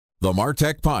The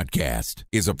MarTech Podcast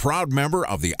is a proud member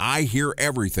of the I Hear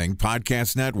Everything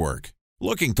Podcast Network.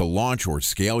 Looking to launch or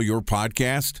scale your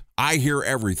podcast? I Hear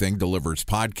Everything delivers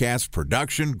podcast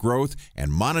production, growth,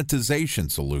 and monetization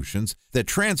solutions that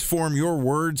transform your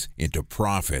words into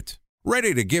profit.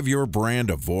 Ready to give your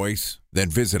brand a voice? Then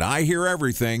visit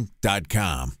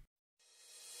iheareverything.com.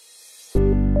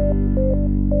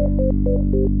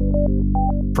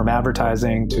 From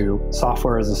advertising to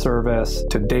software as a service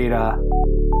to data.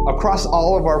 Across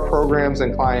all of our programs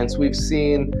and clients, we've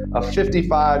seen a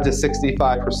 55 to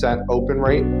 65% open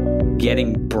rate.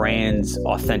 Getting brands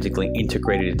authentically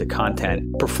integrated into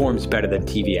content performs better than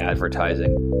TV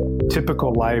advertising.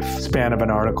 Typical lifespan of an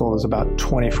article is about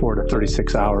 24 to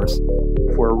 36 hours.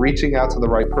 If we're reaching out to the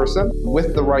right person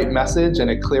with the right message and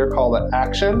a clear call to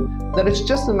action, then it's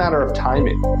just a matter of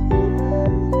timing.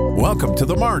 Welcome to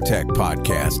the MarTech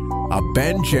Podcast, a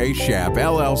Ben J. Schaap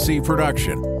LLC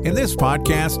production. In this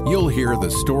podcast, you'll hear the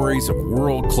stories of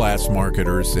world-class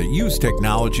marketers that use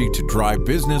technology to drive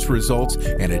business results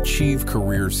and achieve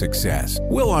career success.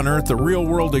 We'll unearth the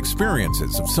real-world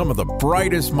experiences of some of the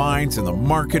brightest minds in the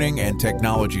marketing and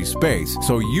technology space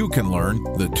so you can learn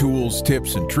the tools,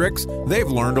 tips, and tricks they've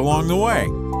learned along the way.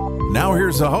 Now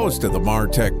here's the host of the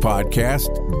MarTech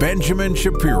Podcast, Benjamin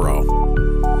Shapiro.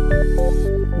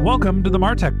 Welcome to the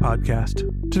MarTech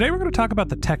Podcast. Today we're going to talk about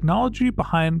the technology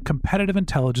behind competitive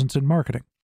intelligence in marketing.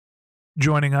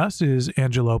 Joining us is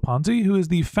Angelo Ponzi, who is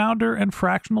the founder and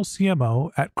fractional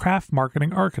CMO at Craft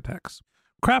Marketing Architects.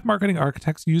 Craft Marketing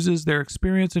Architects uses their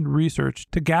experience in research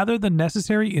to gather the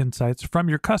necessary insights from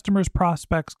your customers,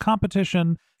 prospects,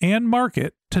 competition, and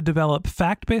market to develop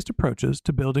fact-based approaches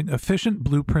to building efficient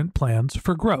blueprint plans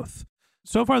for growth.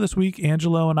 So far this week,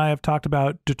 Angelo and I have talked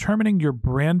about determining your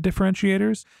brand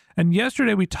differentiators, and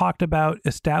yesterday we talked about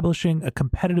establishing a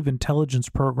competitive intelligence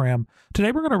program.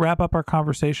 Today we're going to wrap up our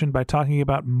conversation by talking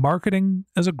about marketing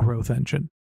as a growth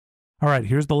engine. All right,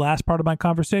 here's the last part of my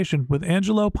conversation with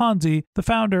Angelo Ponzi, the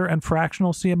founder and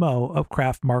fractional CMO of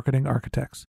Craft Marketing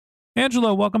Architects.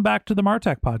 Angelo, welcome back to the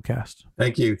MarTech Podcast.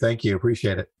 Thank you.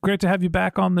 Appreciate it. Great to have you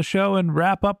back on the show and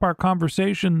wrap up our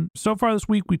conversation. So far this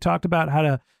week, we talked about how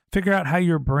to figure out how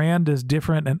your brand is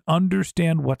different and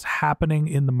understand what's happening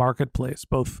in the marketplace,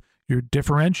 both your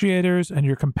differentiators and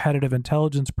your competitive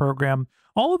intelligence program.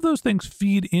 All of those things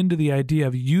feed into the idea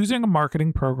of using a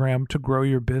marketing program to grow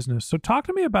your business. So talk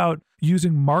to me about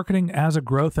using marketing as a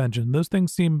growth engine. Those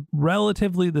things seem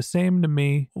relatively the same to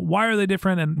me. Why are they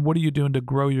different, and what are you doing to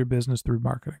grow your business through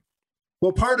marketing?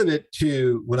 Well, part of it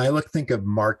too, when I think of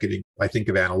marketing, I think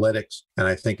of analytics and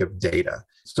I think of data.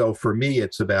 So for me,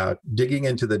 it's about digging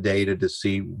into the data to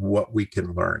see what we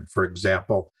can learn. For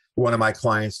example, one of my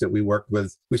clients that we worked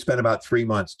with, we spent about 3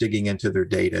 months digging into their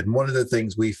data. And one of the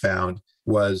things we found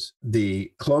was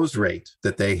the close rate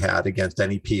that they had against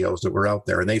any POs that were out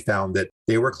there. And they found that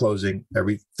they were closing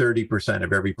every 30%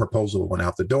 of every proposal went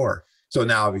out the door. So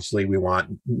now, obviously, we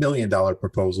want $1 million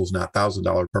proposals, not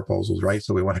 $1,000 proposals, right?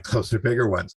 So we want to close the bigger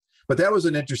ones. But that was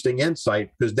an interesting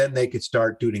insight because then they could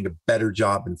start doing a better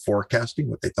job in forecasting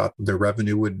what they thought their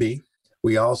revenue would be.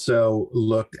 We also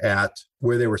looked at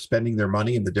where they were spending their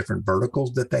money in the different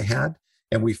verticals that they had.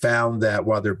 And we found that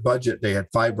while their budget, they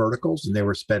had 5 verticals and they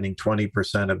were spending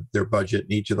 20% of their budget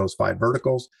in each of those 5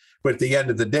 verticals. But at the end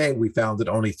of the day, we found that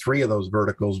only 3 of those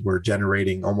verticals were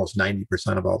generating almost 90%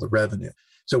 of all the revenue.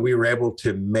 So we were able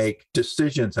to make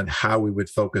decisions on how we would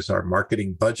focus our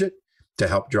marketing budget to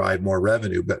help drive more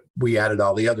revenue. But we added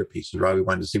all the other pieces, right? We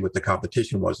wanted to see what the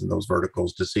competition was in those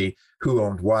verticals, to see who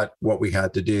owned what we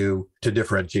had to do to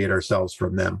differentiate ourselves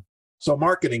from them. So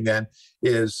marketing then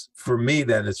is, for me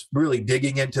then, it's really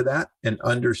digging into that and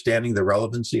understanding the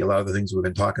relevancy, a lot of the things we've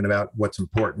been talking about, what's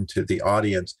important to the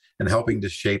audience, and helping to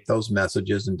shape those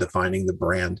messages and defining the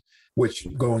brand, which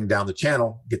going down the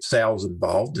channel gets sales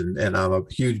involved. And I'm a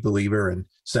huge believer in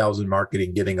sales and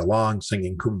marketing getting along,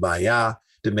 singing Kumbaya,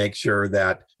 to make sure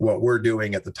that what we're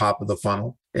doing at the top of the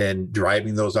funnel and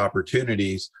driving those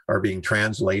opportunities are being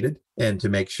translated, and to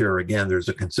make sure, again, there's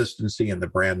a consistency in the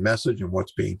brand message and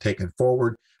what's being taken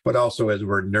forward, but also as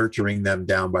we're nurturing them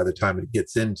down by the time it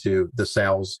gets into the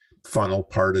sales funnel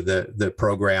part of the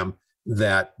program,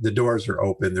 that the doors are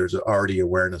open, there's already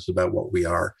awareness about what we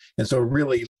are. And so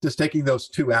really just taking those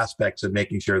 2 aspects and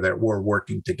making sure that we're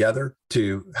working together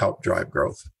to help drive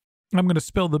growth. I'm going to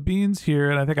spill the beans here,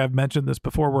 and I think I've mentioned this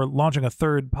before. We're launching a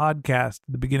 3rd podcast at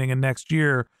the beginning of next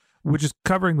year, which is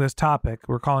covering this topic.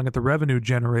 We're calling it the Revenue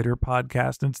Generator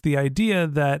Podcast. And it's the idea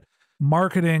that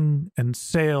marketing and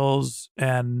sales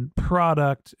and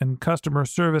product and customer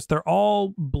service, they're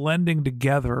all blending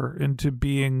together into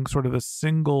being sort of a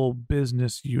single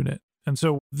business unit. And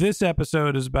so this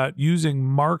episode is about using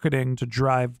marketing to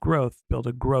drive growth, build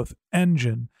a growth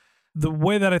engine. The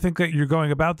way that I think that you're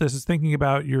going about this is thinking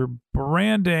about your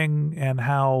branding and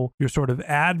how your sort of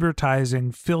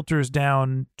advertising filters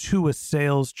down to a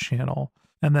sales channel.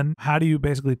 And then how do you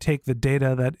basically take the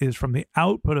data that is from the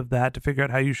output of that to figure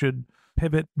out how you should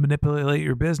pivot, manipulate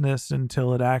your business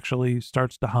until it actually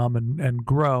starts to hum and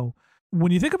grow.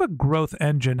 When you think of a growth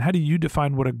engine, how do you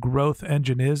define what a growth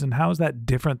engine is, and how is that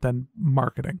different than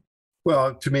marketing?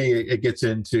 Well, to me, it gets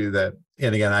into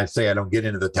and again, I say I don't get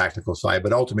into the tactical side,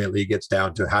 but ultimately it gets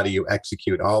down to how do you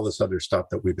execute all this other stuff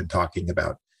that we've been talking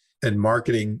about. And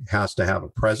marketing has to have a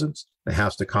presence. It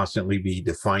has to constantly be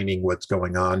defining what's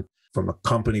going on from a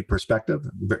company perspective,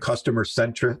 the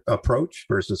customer-centric approach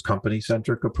versus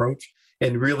company-centric approach.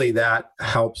 And really that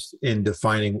helps in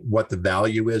defining what the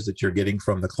value is that you're getting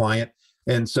from the client.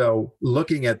 And so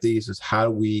looking at these is how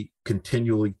do we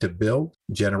continually to build,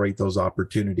 generate those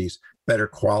opportunities, better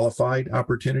qualified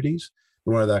opportunities.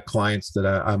 One of the clients that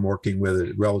I'm working with,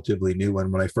 a relatively new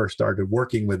one, when I first started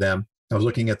working with them, I was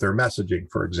looking at their messaging,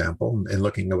 for example, and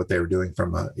looking at what they were doing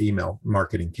from an email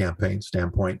marketing campaign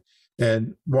standpoint.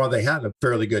 And while they had a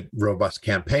fairly good, robust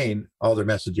campaign, all their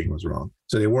messaging was wrong.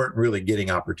 So they weren't really getting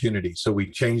opportunities. So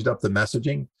we changed up the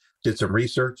messaging, did some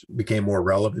research, became more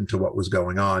relevant to what was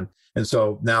going on. And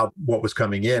so now what was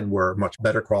coming in were much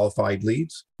better qualified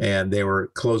leads, and they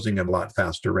were closing at a lot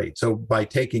faster rate. So by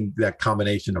taking that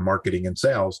combination of marketing and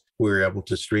sales, we were able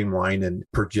to streamline and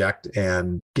project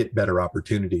and get better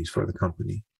opportunities for the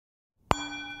company.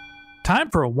 Time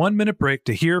for a 1-minute break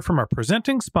to hear from our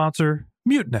presenting sponsor,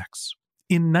 Mutinex.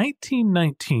 In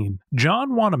 1919,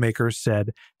 John Wanamaker said,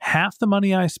 "Half the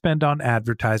money I spend on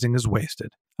advertising is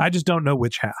wasted. I just don't know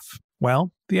which half."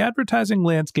 Well, the advertising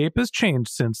landscape has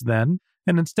changed since then,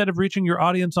 and instead of reaching your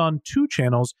audience on 2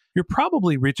 channels, you're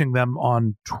probably reaching them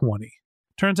on 20.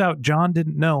 Turns out John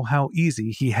didn't know how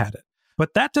easy he had it.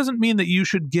 But that doesn't mean that you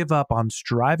should give up on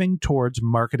striving towards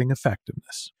marketing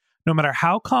effectiveness. No matter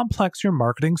how complex your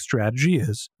marketing strategy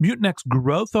is, Mutinex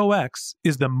Growth OX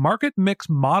is the market mix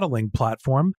modeling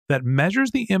platform that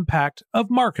measures the impact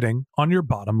of marketing on your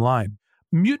bottom line.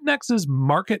 Mutinex's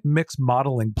market mix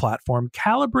modeling platform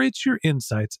calibrates your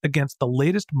insights against the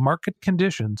latest market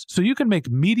conditions so you can make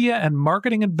media and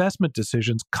marketing investment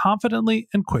decisions confidently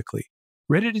and quickly.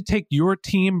 Ready to take your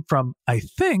team from I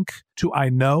think to I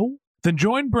know? Then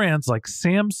join brands like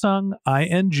Samsung,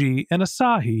 ING, and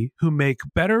Asahi who make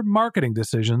better marketing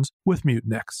decisions with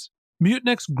Mutinex.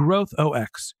 Mutinex Growth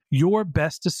OX. Your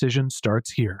best decision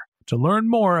starts here. To learn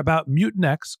more about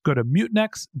Mutinex, go to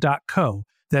mutinex.co.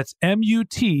 That's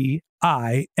MUTINEX.co.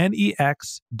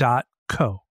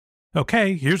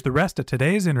 Okay, here's the rest of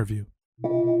today's interview.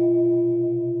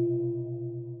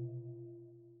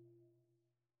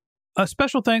 A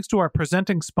special thanks to our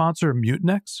presenting sponsor,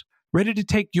 Mutinex. Ready to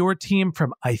take your team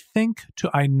from I think to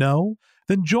I know?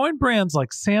 Then join brands like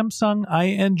Samsung,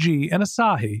 ING, and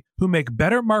Asahi who make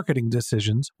better marketing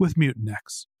decisions with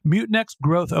Mutinex. Mutinex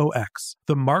Growth OX,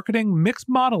 the marketing mix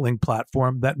modeling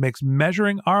platform that makes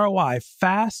measuring ROI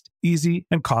fast, easy,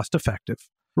 and cost-effective.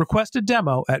 Request a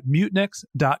demo at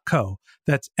mutinex.co.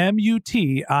 That's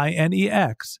MUTINEX.co.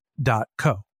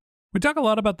 We talk a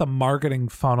lot about the marketing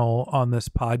funnel on this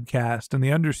podcast and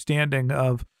the understanding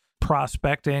of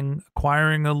prospecting,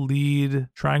 acquiring a lead,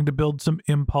 trying to build some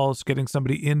impulse, getting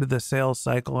somebody into the sales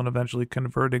cycle, and eventually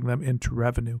converting them into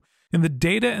revenue. And the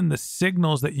data and the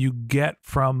signals that you get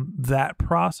from that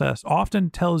process often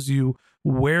tells you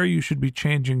where you should be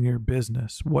changing your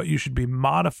business, what you should be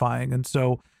modifying. And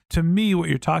so to me, what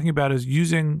you're talking about is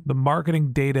using the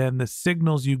marketing data and the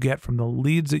signals you get from the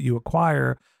leads that you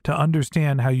acquire to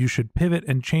understand how you should pivot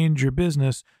and change your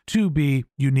business to be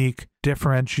unique,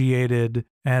 differentiated,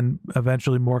 and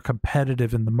eventually more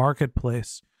competitive in the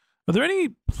marketplace. Are there any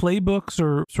playbooks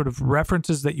or sort of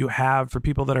references that you have for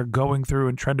people that are going through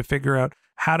and trying to figure out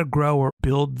how to grow or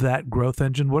build that growth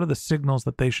engine? What are the signals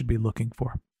that they should be looking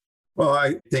for? Well,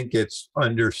 I think it's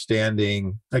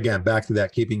understanding, again, back to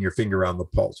that, keeping your finger on the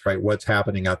pulse, right? What's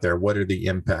happening out there? What are the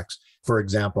impacts? For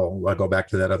example, I'll go back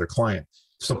to that other client.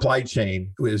 Supply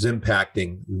chain is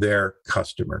impacting their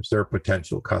customers, their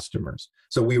potential customers.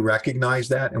 So we recognize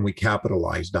that and we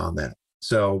capitalized on that.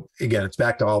 So again, it's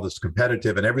back to all this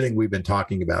competitive and everything we've been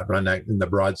talking about, right? In the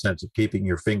broad sense of keeping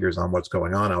your fingers on what's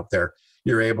going on out there.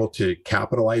 You're able to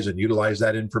capitalize and utilize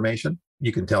that information.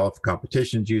 You can tell if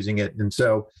competition's using it. And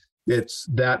so it's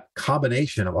that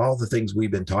combination of all the things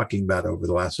we've been talking about over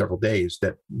the last several days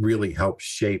that really helps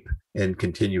shape and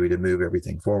continue to move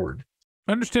everything forward.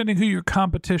 Understanding who your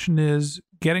competition is,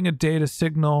 getting a data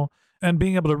signal, and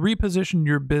being able to reposition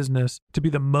your business to be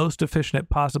the most efficient it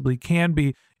possibly can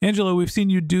be. Angelo, we've seen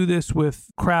you do this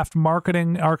with Craft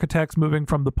Marketing Architects, moving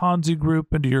from the Ponzi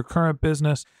group into your current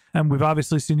business. And we've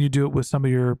obviously seen you do it with some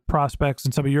of your prospects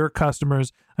and some of your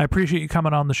customers. I appreciate you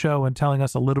coming on the show and telling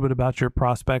us a little bit about your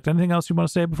prospect. Anything else you want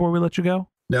to say before we let you go?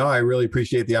 No, I really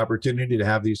appreciate the opportunity to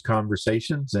have these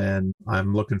conversations, and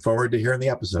I'm looking forward to hearing the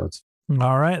episodes.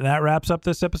 All right, that wraps up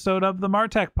this episode of the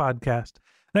MarTech Podcast.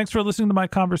 Thanks for listening to my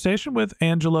conversation with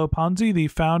Angelo Ponzi, the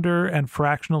founder and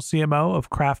fractional CMO of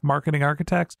Craft Marketing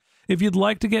Architects. If you'd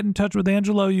like to get in touch with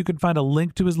Angelo, you can find a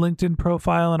link to his LinkedIn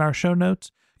profile in our show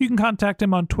notes. You can contact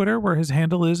him on Twitter, where his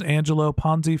handle is Angelo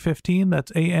Ponzi15.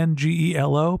 That's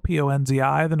Angelo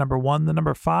Ponzi,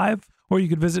 1, 5. Or you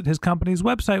could visit his company's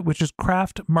website, which is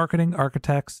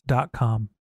craftmarketingarchitects.com.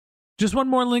 Just one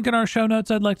more link in our show notes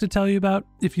I'd like to tell you about.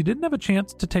 If you didn't have a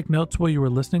chance to take notes while you were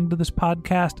listening to this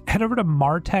podcast, head over to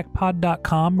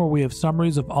martechpod.com, where we have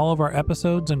summaries of all of our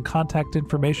episodes and contact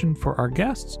information for our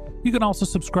guests. You can also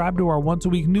subscribe to our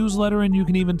once-a-week newsletter, and you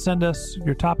can even send us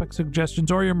your topic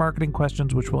suggestions or your marketing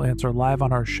questions, which we'll answer live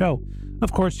on our show.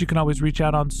 Of course, you can always reach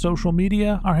out on social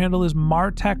media. Our handle is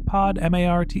MarTechPod,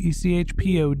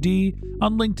 MarTechPod,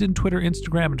 on LinkedIn, Twitter,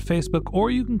 Instagram, and Facebook, or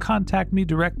you can contact me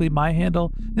directly. My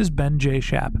handle is Ben J.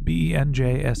 Shap,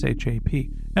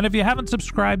 BenJShap. And if you haven't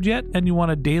subscribed yet and you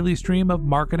want a daily stream of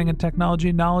marketing and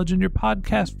technology knowledge in your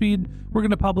podcast feed, we're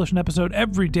going to publish an episode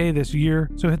every day this year.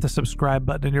 So hit the subscribe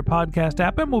button in your podcast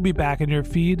app and we'll be back in your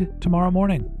feed tomorrow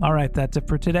morning. All right, that's it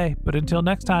for today. But until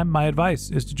next time, my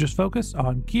advice is to just focus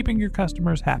on keeping your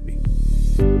customers happy.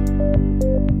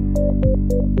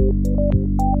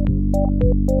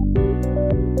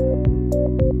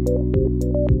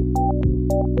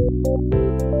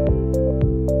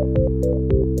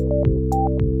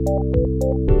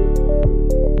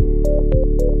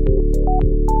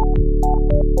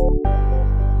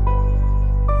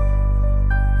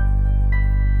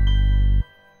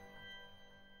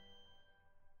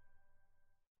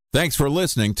 Thanks for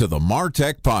listening to the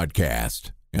MarTech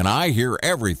Podcast, an I Hear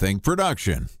Everything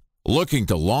production. Looking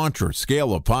to launch or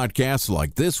scale a podcast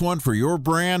like this one for your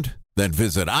brand? Then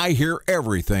visit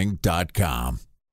iheareverything.com.